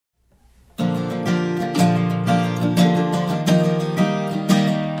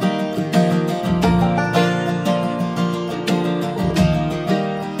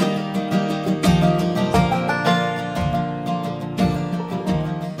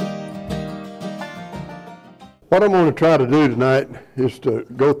What I'm going to try to do tonight is to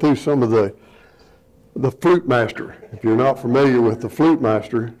go through some of the Flute Master. If you're not familiar with the Flute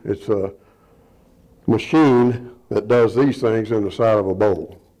Master, it's a machine that does these things in the side of a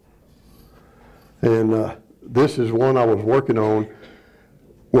bowl. And this is one I was working on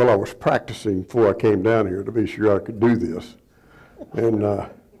while I was practicing before I came down here to be sure I could do this. And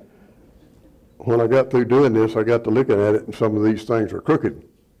when I got through doing this, I got to looking at it, and some of these things are crooked.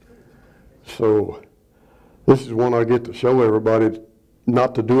 So this is one I get to show everybody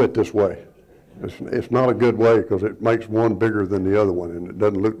not to do it this way. It's not a good way because it makes one bigger than the other one, and it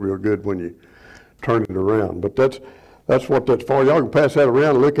doesn't look real good when you turn it around. But that's what that's for. Y'all can pass that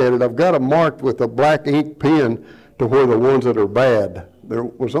around and look at it. I've got them marked with a black ink pen to where the ones that are bad. There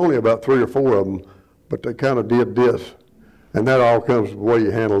was only about 3 or 4 of them, but they kind of did this. And that all comes from the way you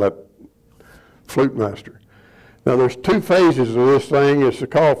handle that Flute Master. Now there's 2 phases of this thing. It's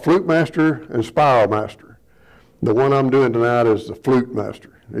called Flute Master and Spiral Master. The one I'm doing tonight is the Flute Master.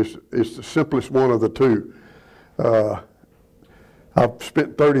 It's the simplest one of the 2. I've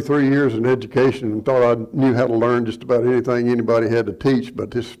spent 33 years in education and thought I knew how to learn just about anything anybody had to teach, but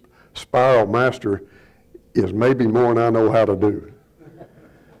this Spiral Master is maybe more than I know how to do.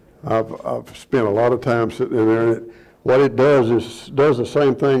 I've spent a lot of time sitting in there, and what it does is does the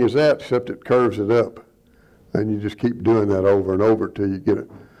same thing as that, except it curves it up. And you just keep doing that over and over till you get a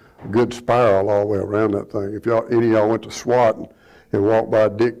good spiral all the way around that thing. If any of y'all went to SWAT and walked by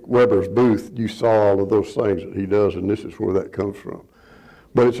Dick Weber's booth, you saw all of those things that he does, and this is where that comes from.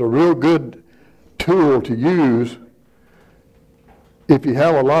 But it's a real good tool to use if you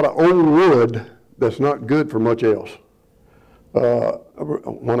have a lot of old wood that's not good for much else.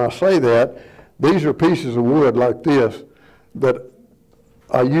 When I say that, these are pieces of wood like this that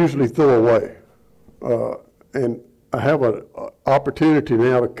I usually throw away. And I have an opportunity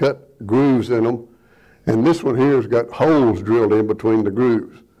now to cut grooves in them, and this one here has got holes drilled in between the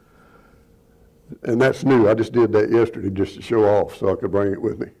grooves. And that's new. I just did that yesterday just to show off so I could bring it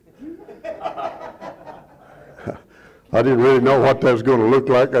with me. I didn't really know what that was going to look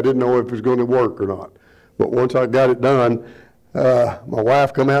like. I didn't know if it was going to work or not. But once I got it done, my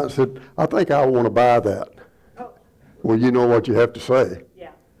wife come out and said, I think I want to buy that. Oh. Well, you know what you have to say.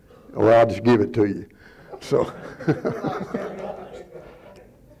 Yeah. Well, I'll just give it to you. So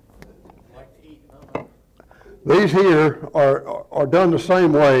these here are done the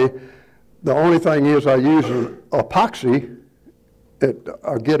same way. The only thing is I use an epoxy that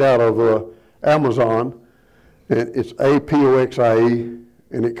I get out of Amazon, and it's APOXIE,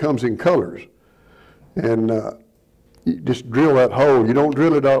 and it comes in colors. And you just drill that hole. You don't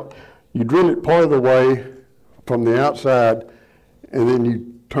drill it out. You drill it part of the way from the outside, and then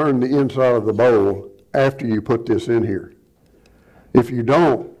you turn the inside of the bowl after you put this in here. If you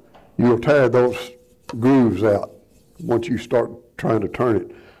don't, you'll tear those grooves out once you start trying to turn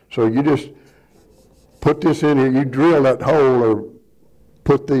it. So you just put this in here, you drill that hole or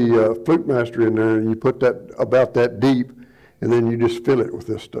put the Flute Master in there, and you put that about that deep, and then you just fill it with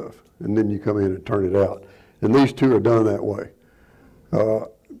this stuff, and then you come in and turn it out. And these 2 are done that way.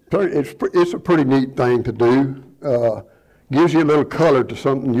 It's a pretty neat thing to do. Gives you a little color to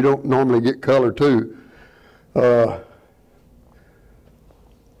something you don't normally get color to.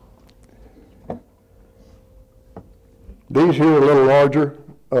 These here are a little larger,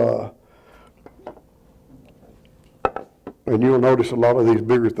 and you'll notice a lot of these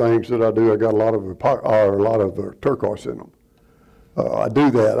bigger things that I do. I got a lot of turquoise in them. I do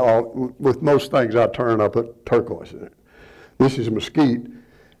that with most things I turn. I put turquoise in it. This is mesquite,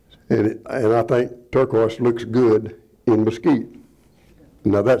 and I think turquoise looks good in mesquite.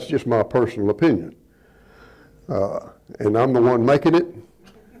 Now that's just my personal opinion. And I'm the one making it,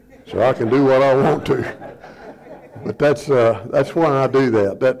 so I can do what I want to. But that's why I do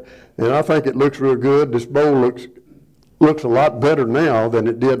that. And I think it looks real good. This bowl looks a lot better now than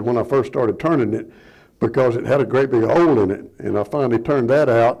it did when I first started turning it, because it had a great big hole in it. And I finally turned that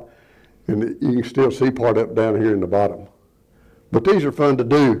out, and you can still see part of it down here in the bottom. But these are fun to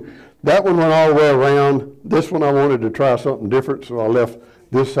do. That one went all the way around. This one I wanted to try something different, so I left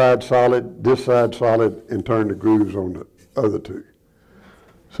this side solid, and turned the grooves on the other 2.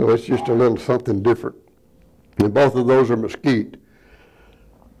 So it's just a little something different. And both of those are mesquite.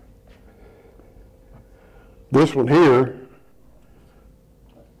 This one here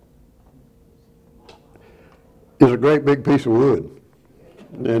is a great big piece of wood.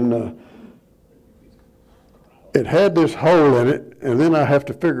 And it had this hole in it, and then I have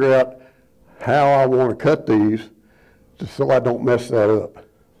to figure out how I want to cut these so I don't mess that up.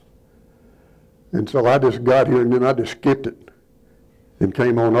 And so I just got here, and then I just skipped it and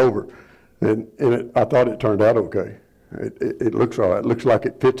came on over. And I thought it turned out okay. It looks all right. It looks like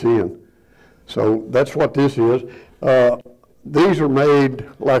it fits in. So that's what this is. These are made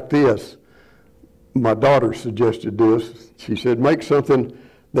like this. My daughter suggested this. She said, make something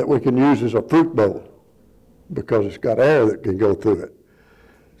that we can use as a fruit bowl because it's got air that can go through it.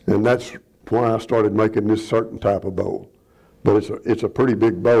 And that's why I started making this certain type of bowl. But it's a pretty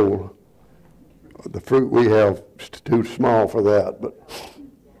big bowl. The fruit we have is too small for that.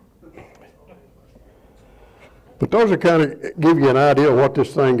 But those are kind of give you an idea of what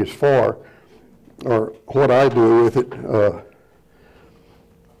this thing is for, or what I do with it.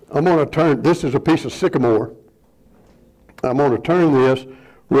 I'm going to turn, this is a piece of sycamore. I'm going to turn this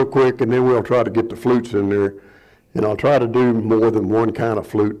real quick, and then we'll try to get the flutes in there. And I'll try to do more than one kind of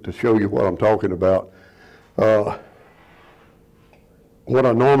flute to show you what I'm talking about. What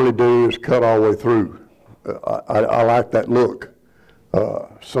I normally do is cut all the way through. I like that look.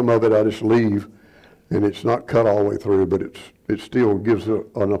 Some of it I just leave, and it's not cut all the way through, but it still gives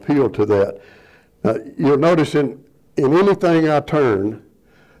an appeal to that. You'll notice in anything I turn,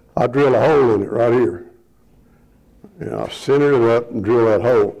 I drill a hole in it right here. And I center it up and drill that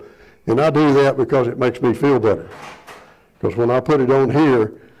hole. And I do that because it makes me feel better. Because when I put it on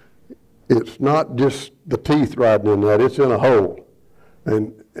here, it's not just the teeth riding in that, it's in a hole.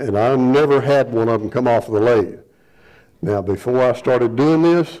 And I never had one of them come off of the lathe. Now, before I started doing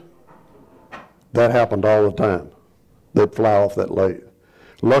this, that happened all the time. They'd fly off that lathe.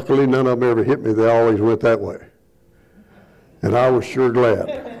 Luckily, none of them ever hit me. They always went that way. And I was sure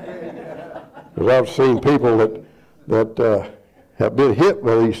glad. Because I've seen people that have been hit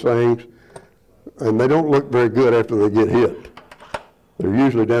by these things, and they don't look very good after they get hit. They're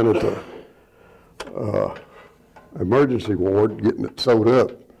usually down at the emergency ward getting it sewed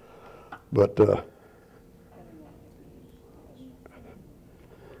up. But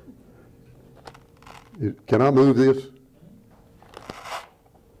can I move this?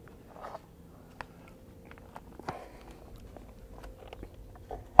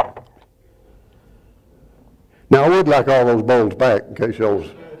 Now I would like all those bowls back in case y'all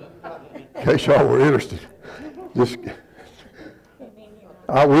were interested. Just,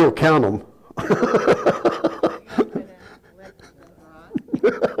 I will count them.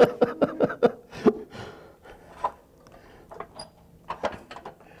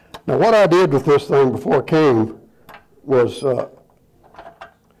 Now what I did with this thing before I came was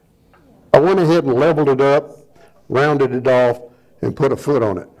I went ahead and leveled it up, rounded it off, and put a foot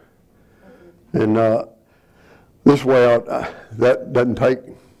on it. And this way that doesn't take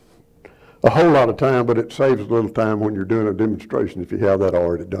a whole lot of time, but it saves a little time when you're doing a demonstration if you have that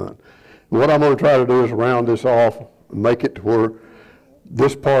already done. And what I'm going to try to do is round this off and make it to where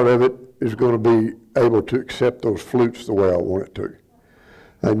this part of it is going to be able to accept those flutes the way I want it to.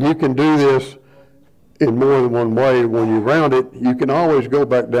 And you can do this in more than one way. When you round it, you can always go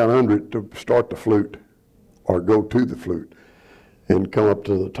back down under it to start the flute or go to the flute and come up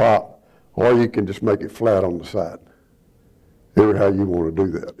to the top. Or you can just make it flat on the side. Ever how you want to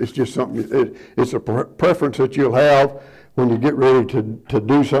do that. It's just something, it's a preference that you'll have when you get ready to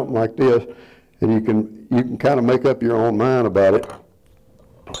do something like this, and you can kind of make up your own mind about it.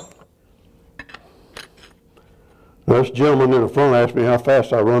 Now, this gentleman in the front asked me how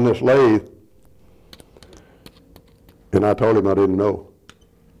fast I run this lathe, and I told him I didn't know.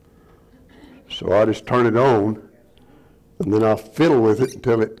 So I just turn it on, and then I fiddle with it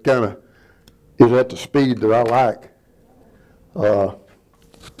until it kind of is at the speed that I like.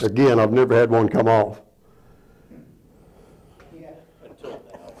 Again, I've never had one come off. Yeah, until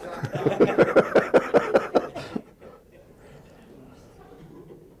now.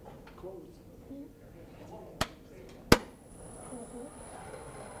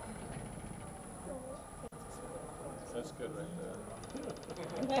 That's good right there.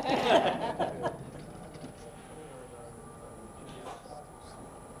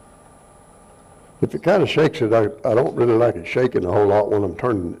 If it kind of shakes it, I don't really like it shaking a whole lot when I'm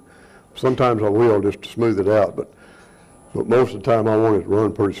turning it. Sometimes I will just to smooth it out, but most of the time I want it to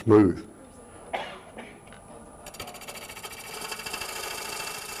run pretty smooth.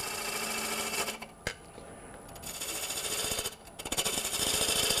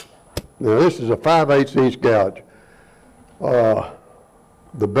 Now this is a 5/8 inch gouge.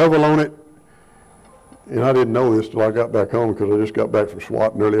 The bevel on it, and I didn't know this till I got back home because I just got back from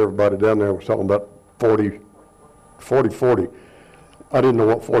SWAT and nearly everybody down there was talking about 40-40. I didn't know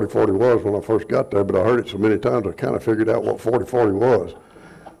what 40-40 was when I first got there, but I heard it so many times I kind of figured out what 40-40 was.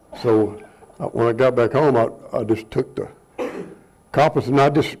 So when I got back home, I just took the compass and I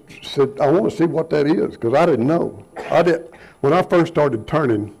just said, I want to see what that is because I didn't know. When I first started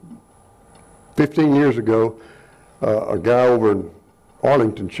turning, 15 years ago, a guy over in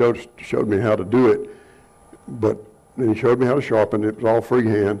Arlington showed me how to do it, but then he showed me how to sharpen it. It was all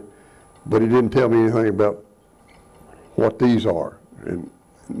freehand, but he didn't tell me anything about what these are, and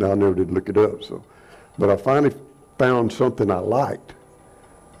I never did look it up. So, but I finally found something I liked,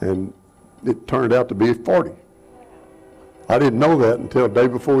 and it turned out to be a 40. I didn't know that until the day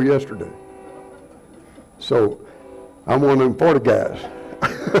before yesterday. So I'm one of them 40 guys.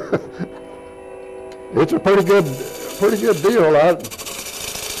 It's a pretty good deal.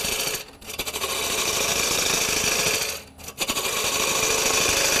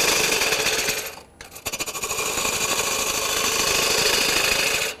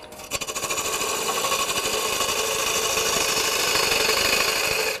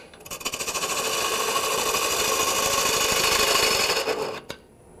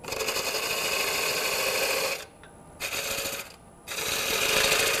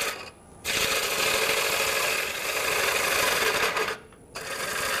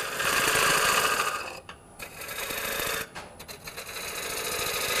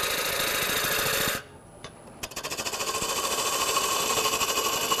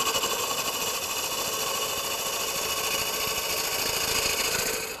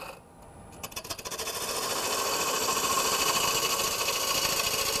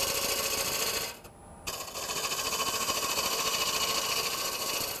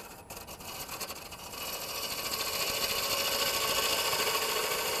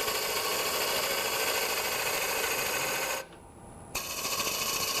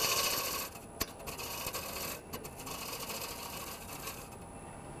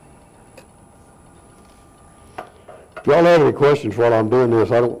 If y'all have any questions while I'm doing this,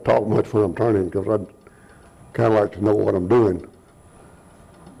 I don't talk much when I'm turning because I'd kind of like to know what I'm doing.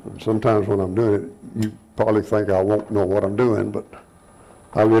 And sometimes when I'm doing it, you probably think I won't know what I'm doing, but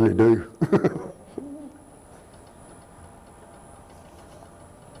I really do.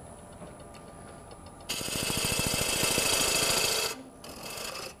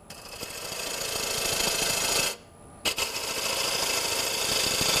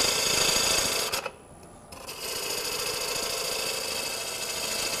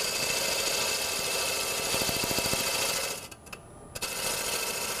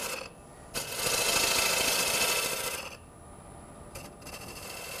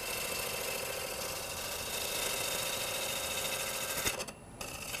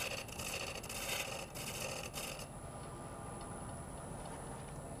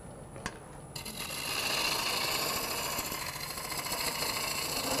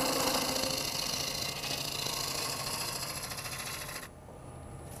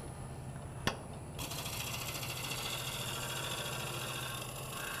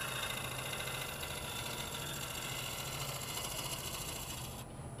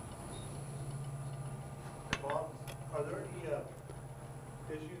 Are there any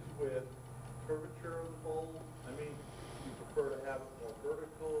issues with curvature of the bowl? I mean, do you prefer to have it more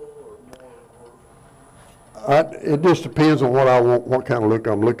vertical or more? It just depends on what I want, what kind of look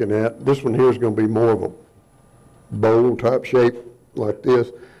I'm looking at. This one here is going to be more of a bowl type shape like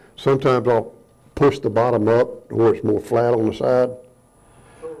this. Sometimes I'll push the bottom up where it's more flat on the side.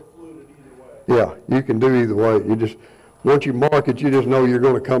 So it's fluted either way? Yeah, you can do either way. You just, once you mark it, you just know you're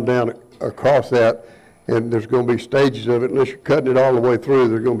going to come down across that, and there's going to be stages of it. Unless you're cutting it all the way through,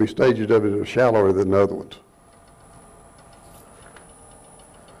 there's going to be stages of it that are shallower than the other ones.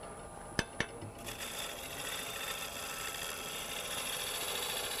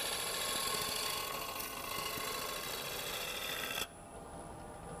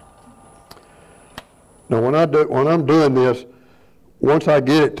 Now, when I'm doing this, once I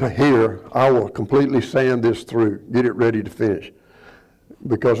get it to here, I will completely sand this through, get it ready to finish.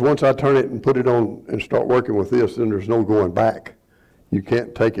 Because once I turn it and put it on and start working with this, then there's no going back. You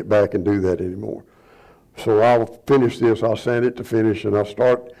can't take it back and do that anymore. So I'll finish this, I'll sand it to finish, and I'll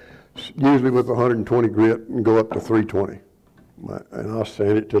start usually with 120 grit and go up to 320. And I'll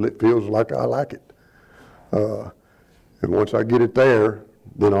sand it till it feels like I like it. And once I get it there,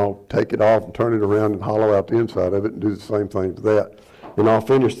 then I'll take it off and turn it around and hollow out the inside of it and do the same thing to that. And I'll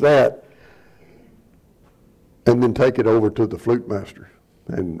finish that and then take it over to the Flute Master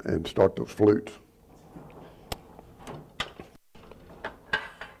and start those flutes.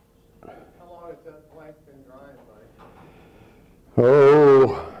 How long has that plank been drying, Mike?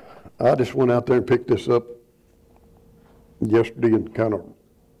 Oh, I just went out there and picked this up yesterday and kind of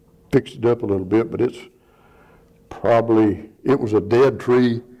fixed it up a little bit, but it's probably, it was a dead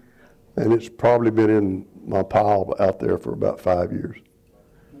tree, and it's probably been in my pile out there for about 5 years.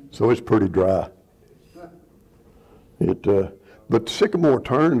 So it's pretty dry. But sycamore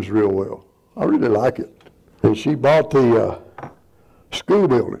turns real well. I really like it. And she bought the school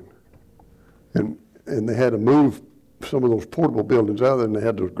building, and they had to move some of those portable buildings out there, and they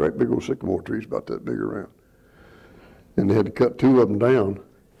had those great big old sycamore trees about that big around. And they had to cut 2 of them down.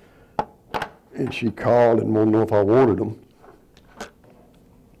 And she called and wanted to know if I wanted them.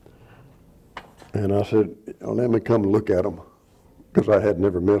 And I said, oh, let me come and look at them, because I had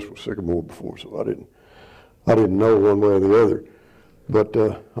never messed with sycamore before, so I didn't know one way or the other. But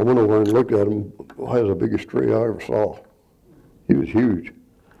I went over and looked at him. He has the biggest tree I ever saw. He was huge.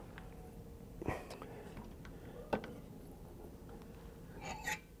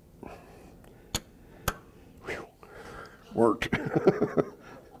 Whew. Worked.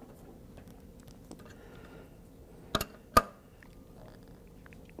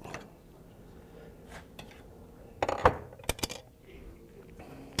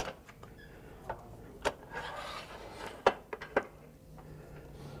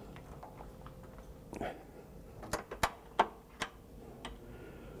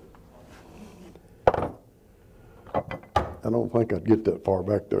 I don't think I'd get that far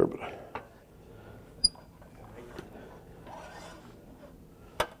back there, but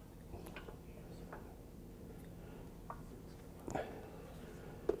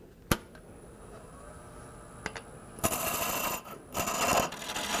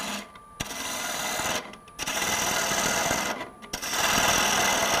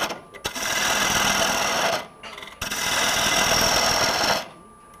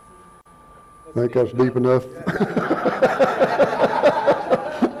think that's deep enough.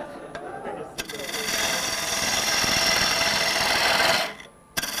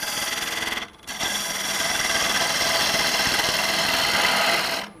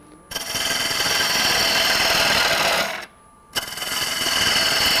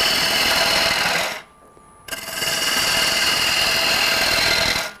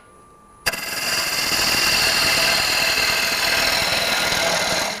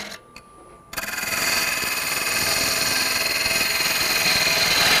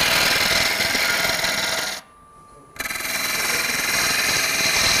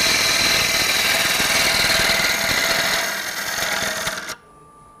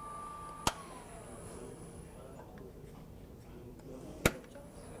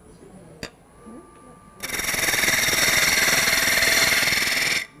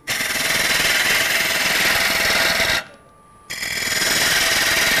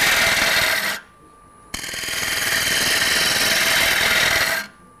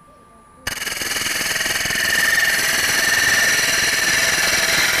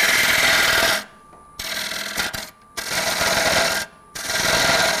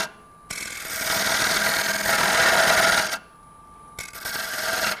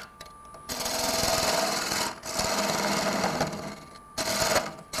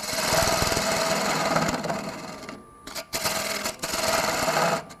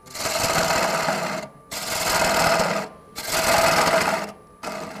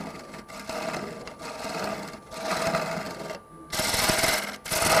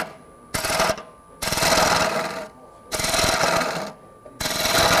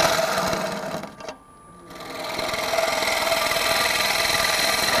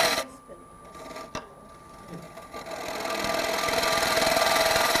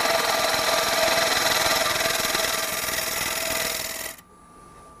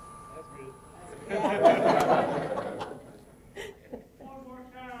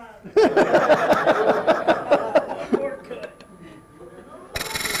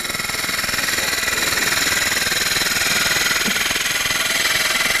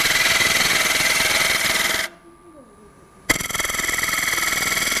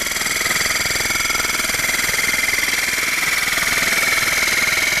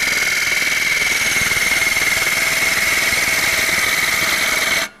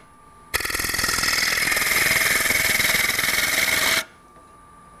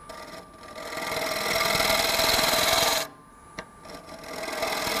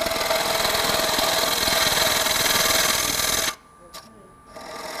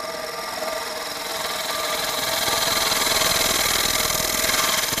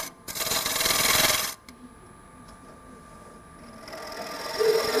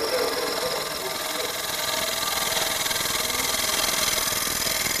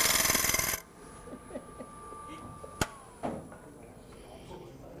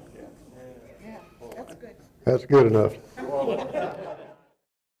 That's good enough.